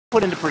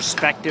Put into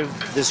perspective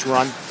this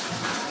run?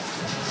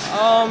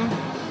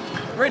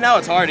 Right now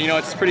it's hard.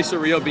 It's pretty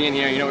surreal being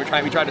here.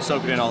 We try to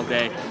soak it in all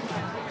day.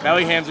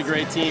 Bellingham's a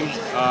great team.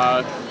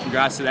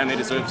 Congrats to them. They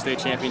deserve the state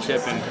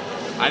championship, and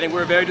I think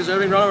we're a very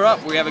deserving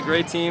runner-up. We have a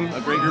great team,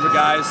 a great group of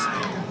guys,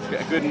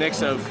 a good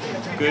mix of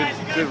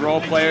good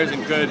role players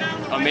and good,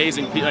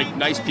 amazing,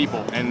 nice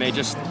people.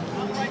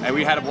 And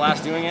we had a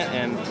blast doing it,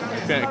 and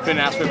couldn't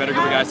ask for a better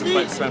group of guys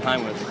to spend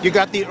time with. You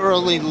got the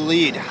early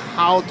lead.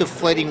 How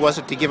deflating was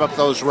it to give up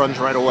those runs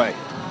right away?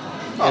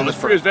 It was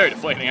very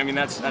deflating. I mean,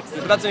 that's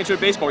the nature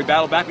of baseball. We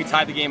battled back, we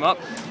tied the game up,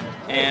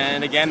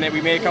 and again,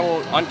 we made a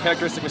couple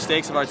uncharacteristic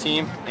mistakes of our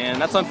team,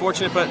 and that's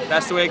unfortunate. But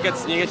that's the way it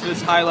gets. You get to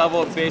this high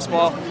level of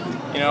baseball.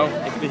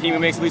 If the team who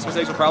makes the least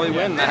mistakes will probably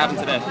win, and that happened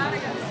today.